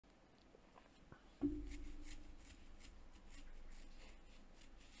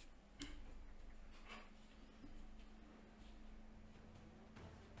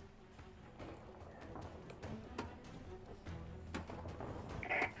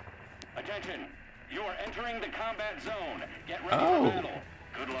Attention. You are entering the combat zone. Get ready for battle.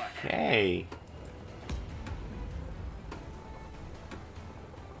 Good luck. Okay.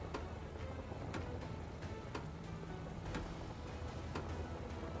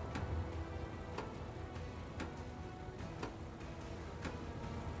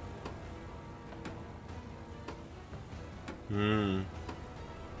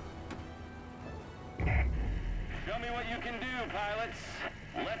 Show me what you can do, pilots.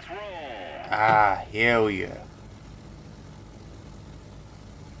 Let's roll. Ah, hell yeah.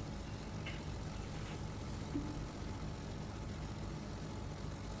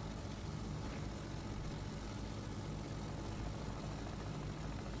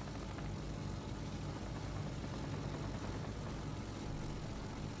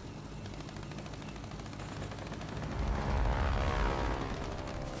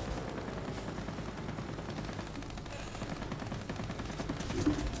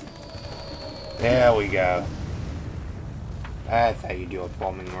 There we go. That's how you do a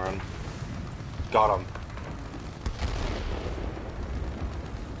bombing run. Got him.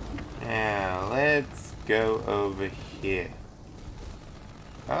 Now, let's go over here.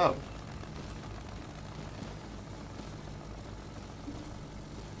 Oh.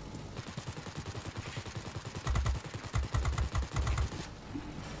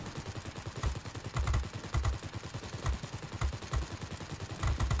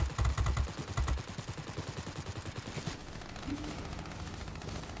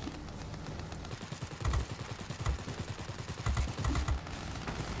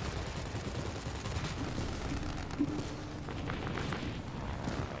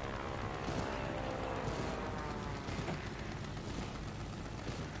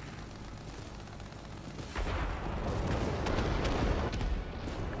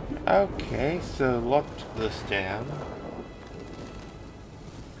 Okay, so lock this down.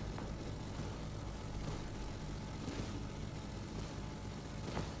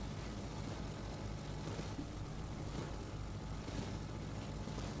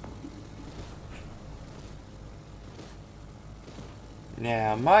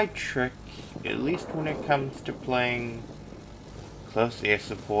 Now, my trick, at least when it comes to playing close air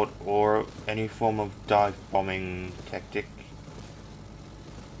support or any form of dive bombing tactic,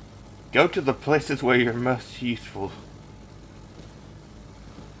 go to the places where you're most useful.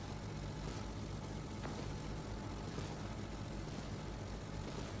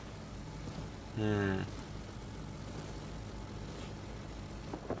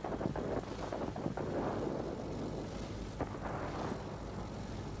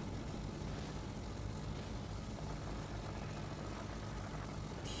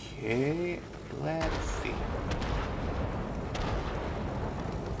 Okay, let's see.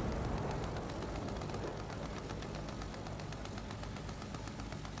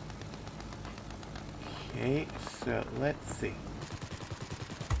 Okay, so let's see.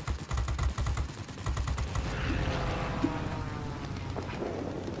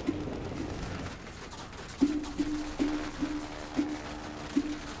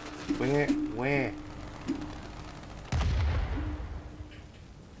 Where?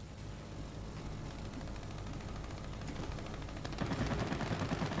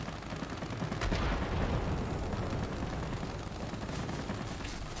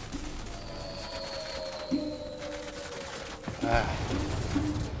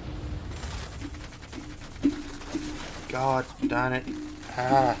 God darn it.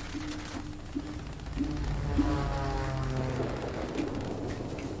 Ah.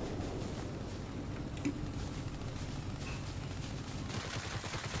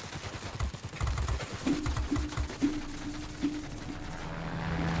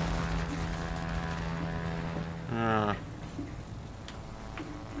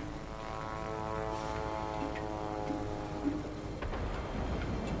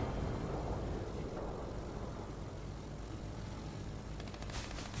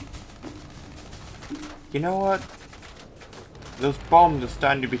 You know what? Those bombs are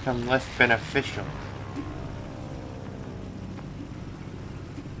starting to become less beneficial.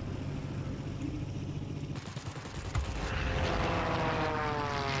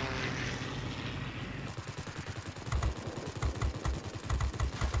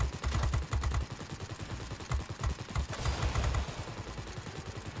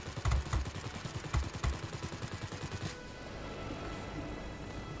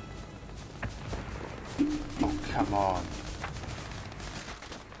 Oh, come on.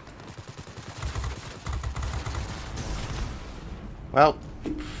 Well,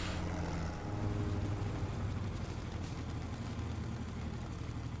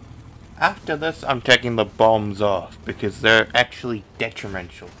 after this, I'm taking the bombs off because they're actually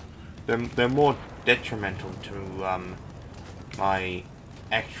detrimental. they're more detrimental to my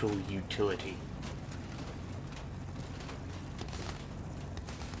actual utility.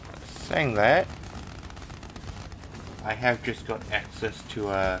 Saying that, I have just got access to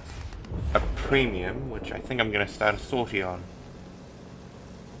a premium, which I think I'm going to start a sortie on.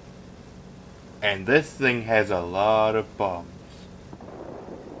 And this thing has a lot of bombs.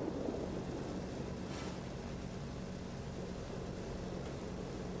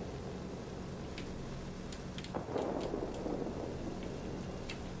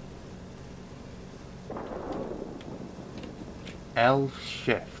 L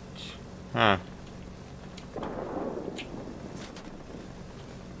shift. Huh.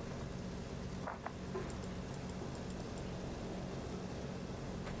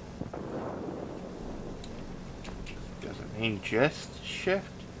 Doesn't mean just shift.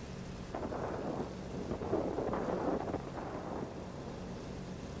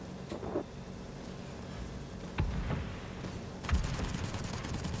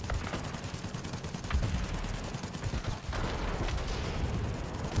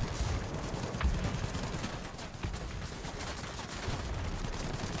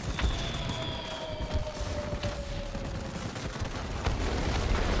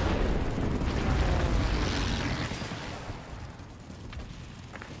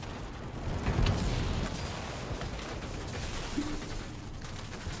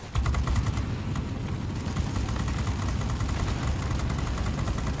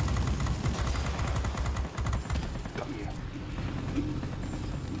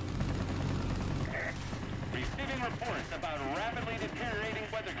 Receiving reports about rapidly deteriorating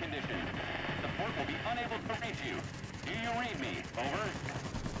weather conditions. The port will be unable to reach you. Do you read me? Over.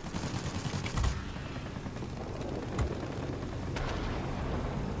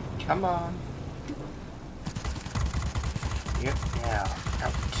 Come on. Yep, now,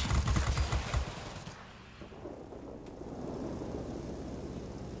 out.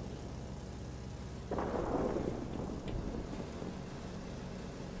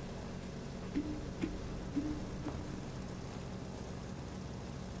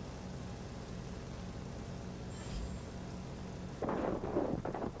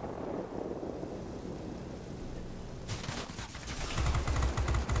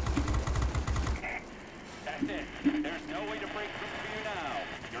 There's no way to break through for you now.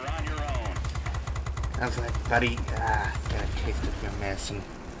 You're on your own. I was like, buddy, got a taste of your medicine.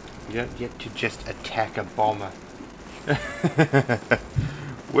 You don't get to just attack a bomber.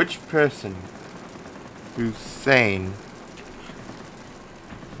 Which person who's sane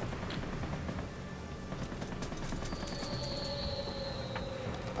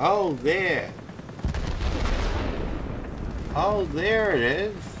Oh, there. Oh, there it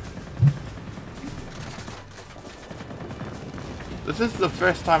is. This is the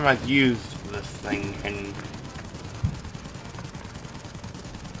first time I've used this thing, and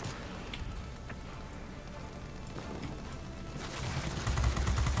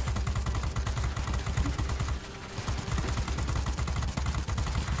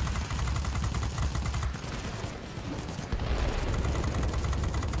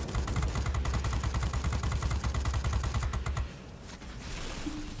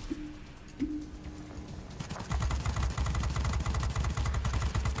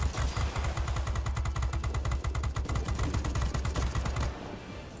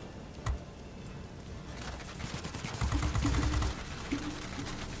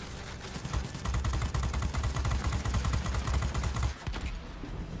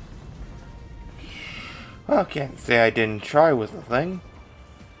well, can't say I didn't try with the thing.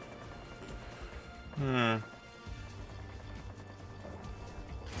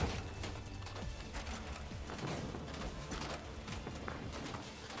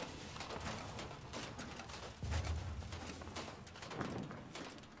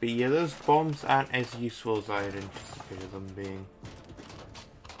 But yeah, those bombs aren't as useful as I had anticipated them being.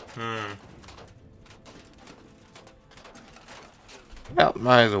 Well,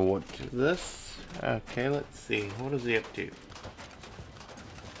 might as well watch this. Okay, let's see. What is he up to?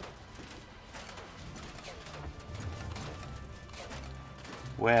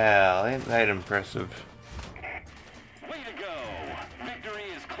 Well, ain't that impressive. Way to go! Victory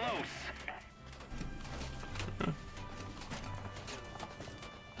is close!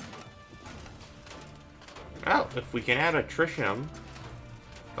 Well, if we can add a tritium,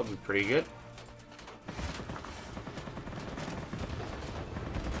 that'll be pretty good.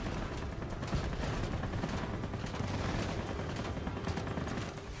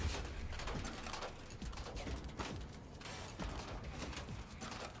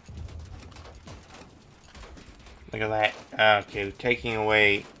 Look at that. Okay, taking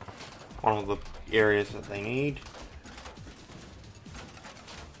away one of the areas that they need.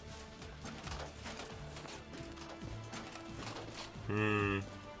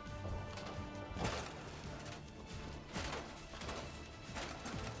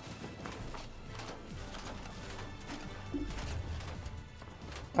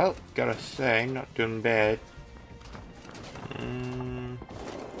 Well, gotta say, not doing bad.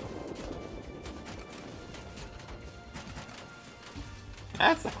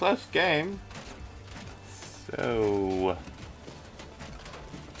 That's a close game. So...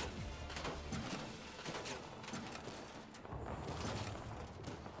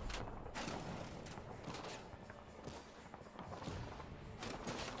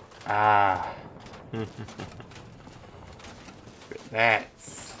 Ah. But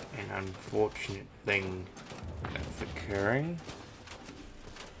that's an unfortunate thing that's occurring.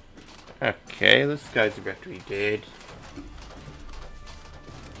 Okay, this guy's about to be dead.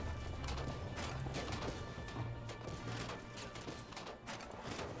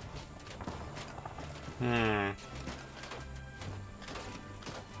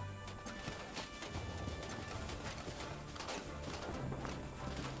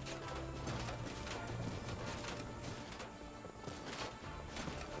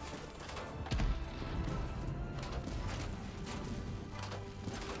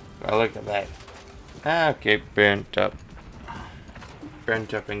 Oh, look at that. Okay, burnt up.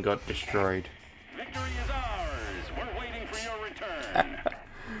 Burnt up and got destroyed. Victory is ours. We're waiting for your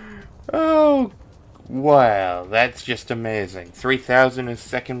return. Oh, wow, that's just amazing. 3,000 is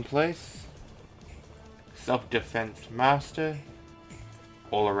second place. Self-defense master.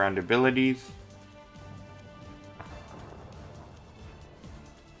 All-around abilities.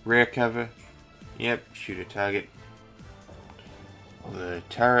 Rear cover. Yep, shoot a target. The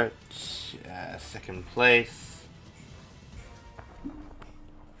turret, second place.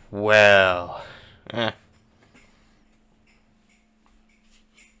 Well,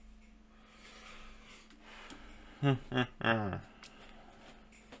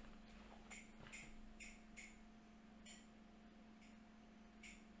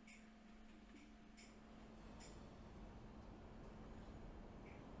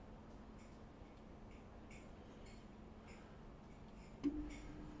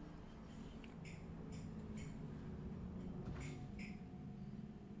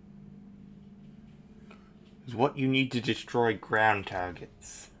 is what you need to destroy ground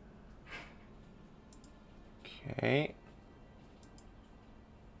targets. Okay.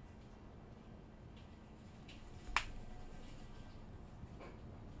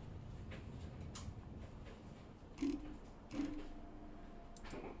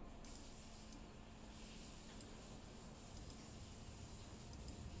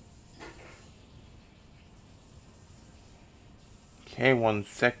 Okay, one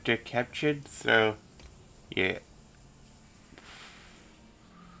sector captured, so yeah.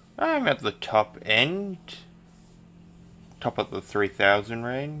 I'm at the top end. Top of the 3,000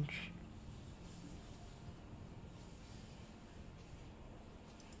 range.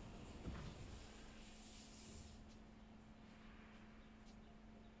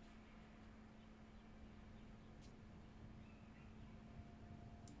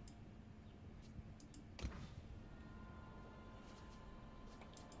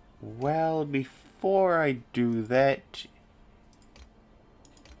 Well, before I do that...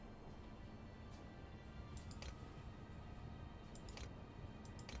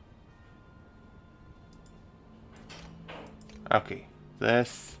 Okay,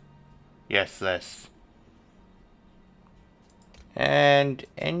 this. Yes, this. And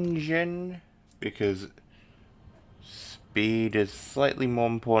engine, because speed is slightly more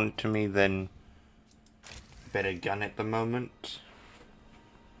important to me than better gun at the moment.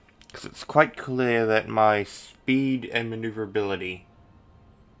 Because it's quite clear that my speed and maneuverability,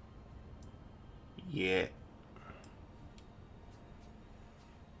 yeah,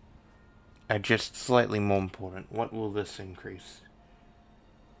 are just slightly more important. What will this increase?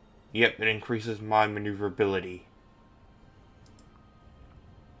 Yep, it increases my maneuverability.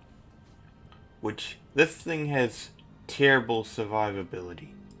 Which, this thing has terrible survivability.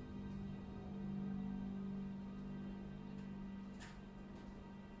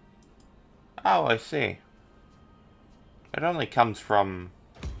 Oh, I see. It only comes from,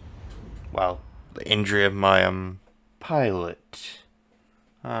 well, the injury of my, pilot.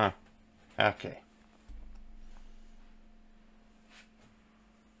 Ah, okay.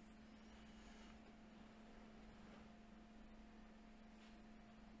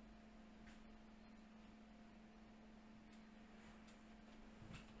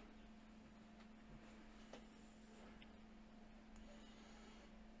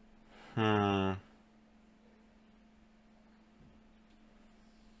 Hmm.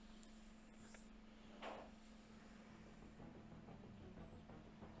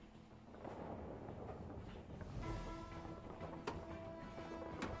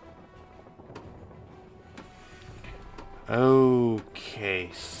 Okay,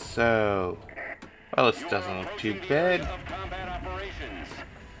 so... Well, this doesn't look too bad. Combat operations.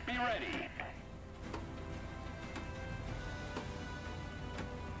 Be ready.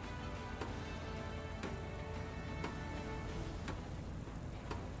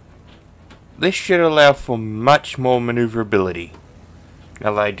 This should allow for much more maneuverability.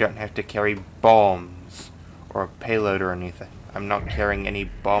 Now that I don't have to carry bombs or a payload or anything. I'm not carrying any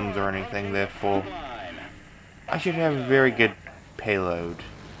bombs or anything, therefore I should have a very good payload.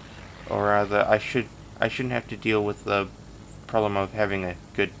 Or rather, I shouldn't have to deal with the problem of having a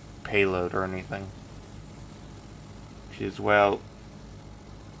good payload or anything. Which is, well,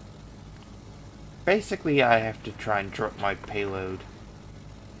 basically I have to try and drop my payload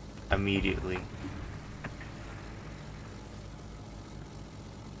immediately.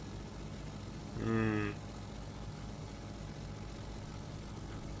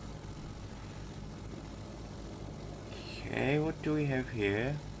 Okay, what do we have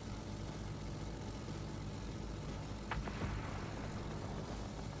here?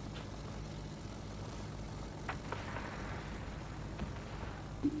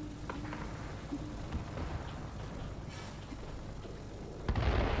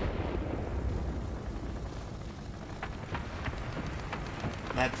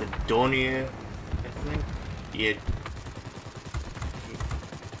 That's a Dornier, I think. Yeah.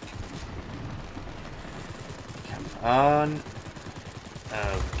 Come on.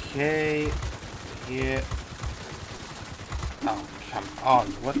 Okay. Here. Oh, come on.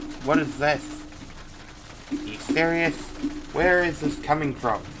 What is this? Are you serious? Where is this coming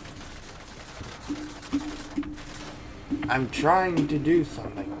from? I'm trying to do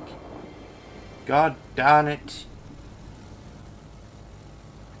something. God darn it.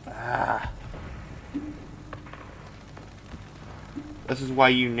 This is why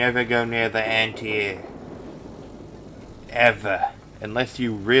you never go near the anti-air. Ever. Unless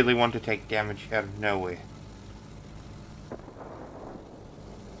you really want to take damage out of nowhere.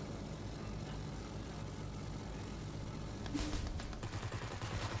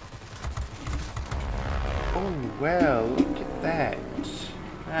 Oh, well, look at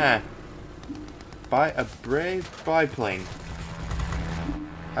that. By a brave biplane.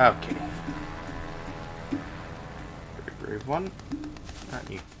 Okay. Very brave one. Aren't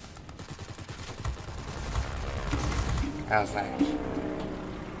you? How's that?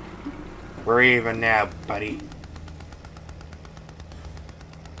 We're even now, buddy.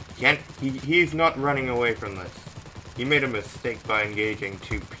 He's not running away from this. He made a mistake by engaging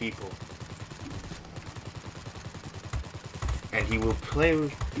two people. And he will pay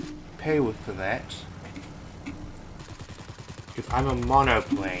for that. Because I'm a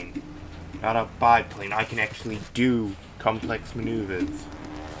monoplane, not a biplane. I can actually do complex maneuvers.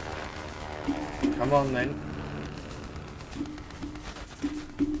 Come on then.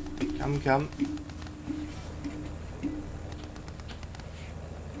 Come.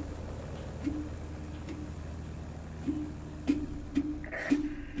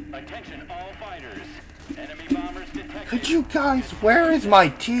 Attention all fighters. Enemy bombers detected. Could you guys, where is my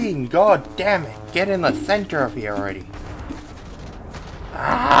team? God damn it. Get in the center of here already.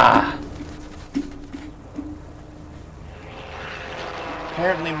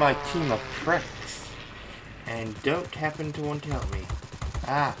 Apparently my team are pricks. And don't happen to want to help me.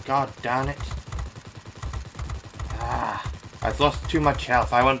 God darn it. I've lost too much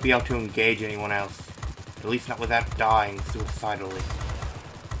health. I won't be able to engage anyone else. At least not without dying suicidally.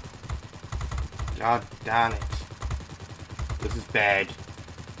 God darn it. This is bad.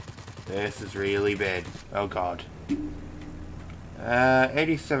 This is really bad. Oh god.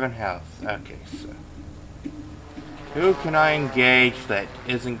 87 health. Okay, so... who can I engage that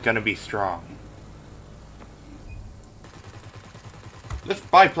isn't gonna be strong? This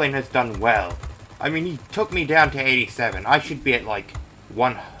biplane has done well. I mean, he took me down to 87. I should be at, like,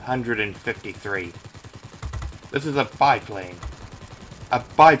 153. This is a biplane. A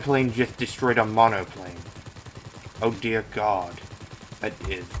biplane just destroyed a monoplane. Oh dear god. That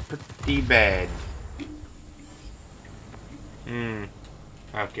is pretty bad.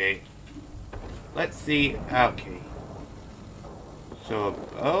 Okay. Let's see. Okay. So,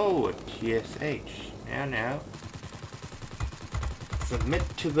 oh, a TSH. Now. Submit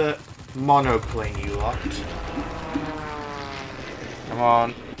to the monoplane, you lot. Come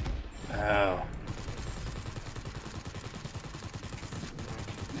on. Oh.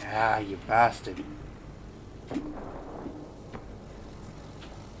 Ah, you bastard.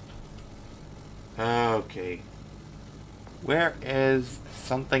 Okay. Where is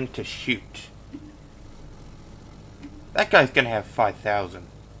something to shoot? That guy's gonna have 5,000.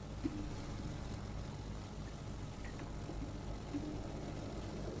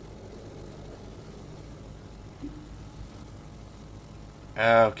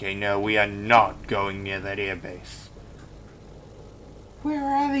 Okay, no, we are not going near that airbase. Where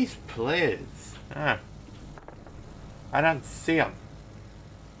are these players? Huh. I don't see them.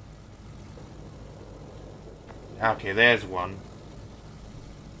 Okay, there's one.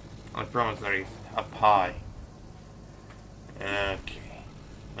 I promise that he's up high. Okay,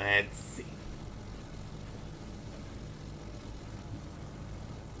 let's see.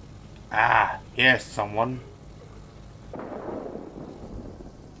 Ah, here's someone.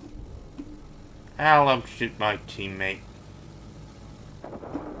 I'll shoot my teammate.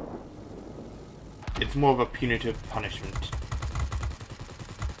 It's more of a punitive punishment.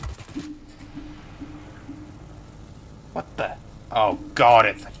 What the? Oh god,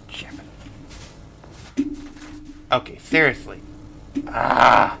 it's a chip. Okay, seriously.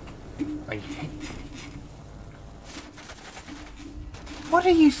 Ah! I hate... What are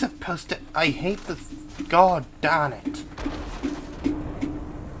you supposed to... I hate this... God darn it.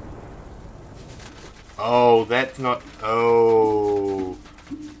 Oh, that's not... Oh...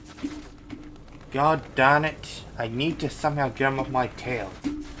 God darn it. I need to somehow get him off my tail.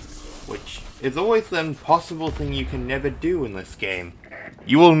 Which is always the impossible thing you can never do in this game.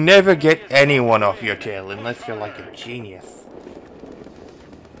 You will never get anyone off your tail unless you're like a genius.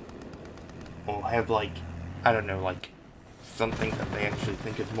 Or have like, I don't know, like something that they actually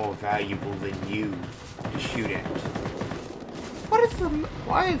think is more valuable than you to shoot at.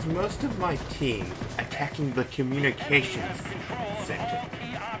 Why is most of my team attacking the communications center?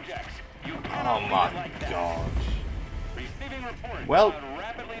 Oh my god. Well,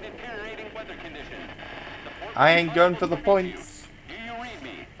 I ain't going for the points.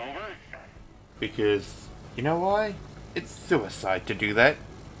 Because, you know why? It's suicide to do that.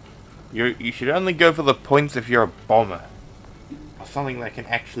 You should only go for the points if you're a bomber. Or something that can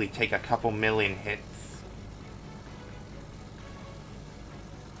actually take a couple million hits.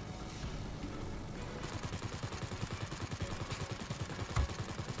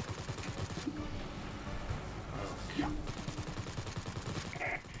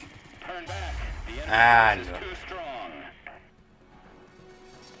 Ah, no.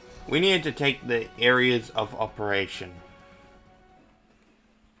 We needed to take the areas of operation.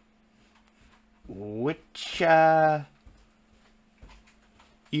 Which, you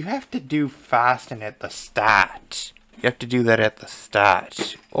have to do fast and at the start. You have to do that at the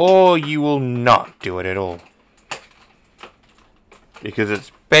start. Or you will not do it at all. Because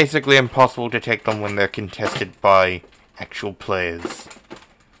it's basically impossible to take them when they're contested by actual players.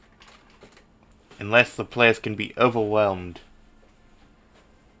 Unless the players can be overwhelmed.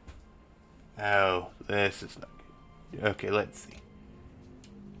 Oh, this is not good. Okay, let's see.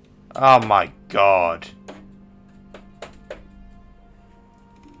 Oh my god.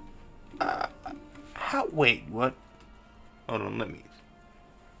 Wait, what? Hold on, let me...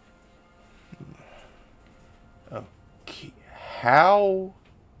 Okay, how...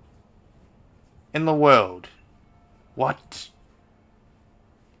 in the world? What?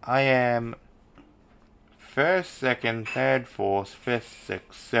 I am... first, second, third, fourth, fifth,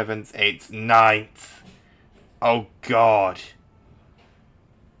 sixth, seventh, eighth, ninth. Oh god.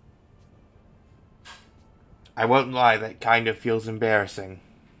 I won't lie, that kind of feels embarrassing.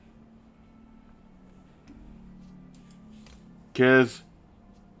 Cause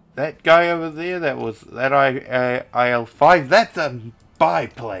that guy over there, that IL-5, that's a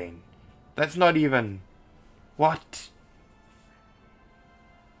biplane. That's not even... What?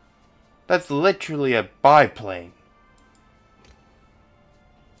 That's literally a biplane.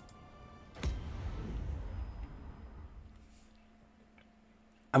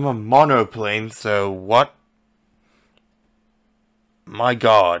 I'm a monoplane, so what? My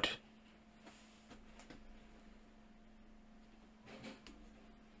god.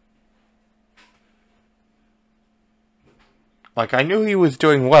 Like, I knew he was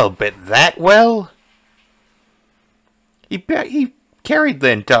doing well, but that well? He carried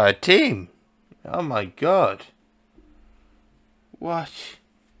the entire team. Oh my god. What?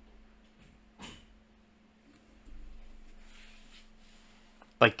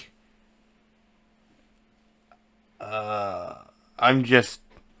 Like, I'm just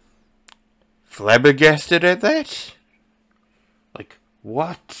flabbergasted at that. Like,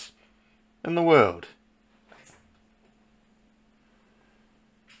 what in the world?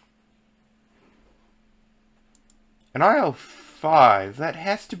 An aisle 5? That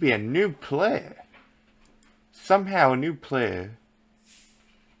has to be a new player. Somehow a new player.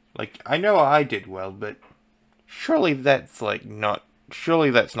 Like, I know I did well, but surely that's like not... Surely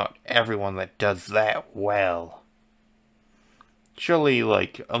that's not everyone that does that well. Surely,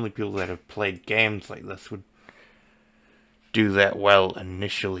 like, only people that have played games like this would do that well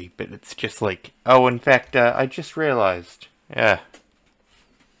initially, but it's just like... Oh, in fact, I just realized. Yeah.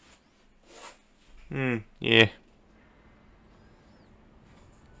 Yeah.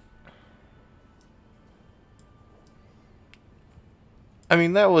 I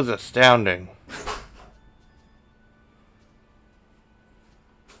mean, that was astounding.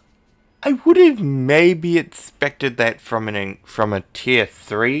 I would have maybe expected that from a tier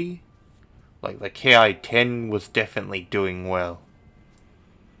 3. Like, the KI-10 was definitely doing well.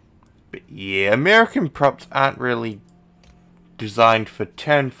 But yeah, American props aren't really designed for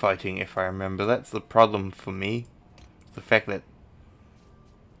turn fighting, if I remember. That's the problem for me. The fact that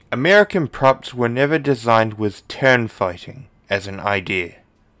American props were never designed with turn fighting as an idea.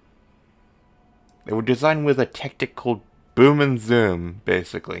 They were designed with a tactic called boom and zoom,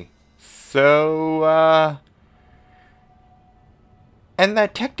 basically. So, and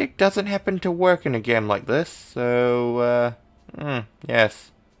that tactic doesn't happen to work in a game like this, so,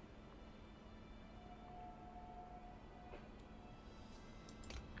 yes.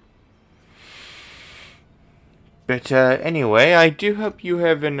 But, anyway, I do hope you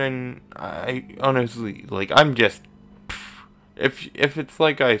have I honestly, like, I'm just, if it's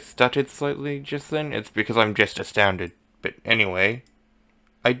like I stuttered slightly just then, it's because I'm just astounded. But anyway,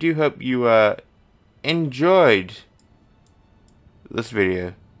 I do hope you, enjoyed this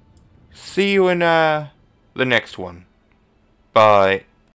video. See you in, the next one. Bye.